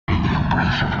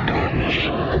embrace of darkness,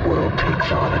 the world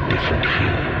takes on a different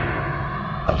hue.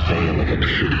 A veil of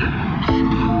obsidian.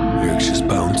 Lyrics just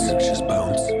bounce, just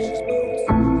bounce.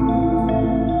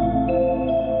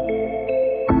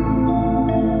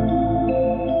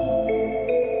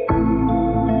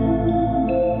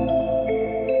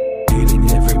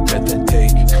 Hating every breath I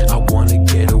take, I wanna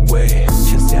get away.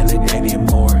 Can't stand it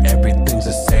anymore, everything's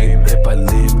the same. If I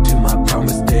live to my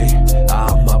promised day,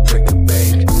 I'ma break the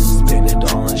bank. Spend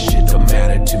it all on shit, don't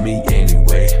matter to me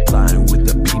anyway. Flying with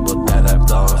the people that I've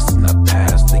lost in the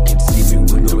past. They can see me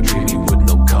with no dreaming, with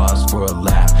no cause for a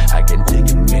laugh. I can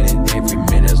take a minute, every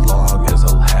minute as long as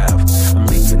I'll have. I'm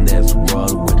leaving this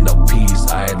world with no peace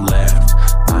I had left.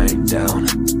 I ain't down,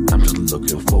 I'm just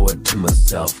looking forward to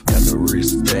myself. Got no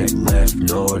respect left,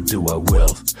 nor do I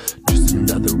will. Just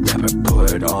another rapper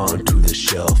put onto the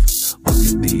shelf. Look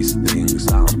at these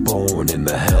things, I'm born in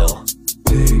the hell.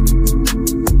 Tick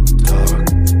tock,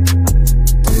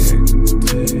 tick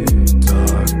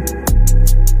tock,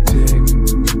 tick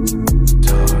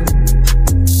tock,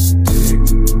 tick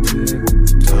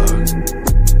tock.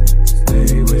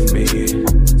 Stay with me,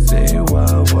 say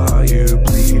while you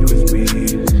bleed with me.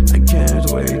 I can't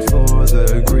wait for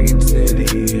the green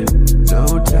city. No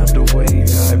time to wait,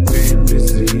 I've been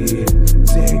busy.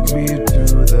 Take me to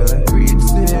the green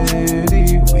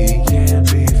city. We can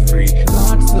be free.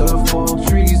 Lots of old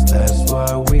trees, that's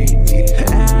why we need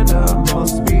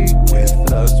animals speak with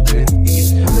us with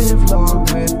ease. Live long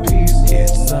with peace,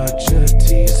 it's such a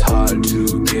tease. Hard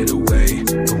to get away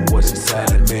from what's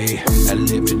inside of me. I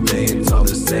live today, it's all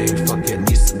the same. Fucking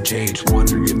need some change.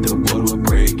 Wondering if the world would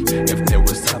break, if there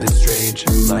was something strange.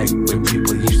 Like when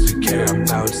people used to care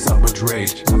about someone's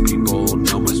rage. Some people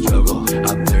know my struggle,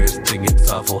 others think it's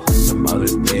awful. Some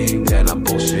others think that I'm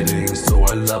bullshitting, so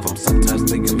I love them. Sometimes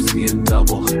think I'm seeing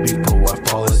double before I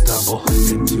fall and stumble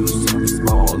into something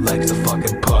small like a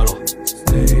fucking puddle.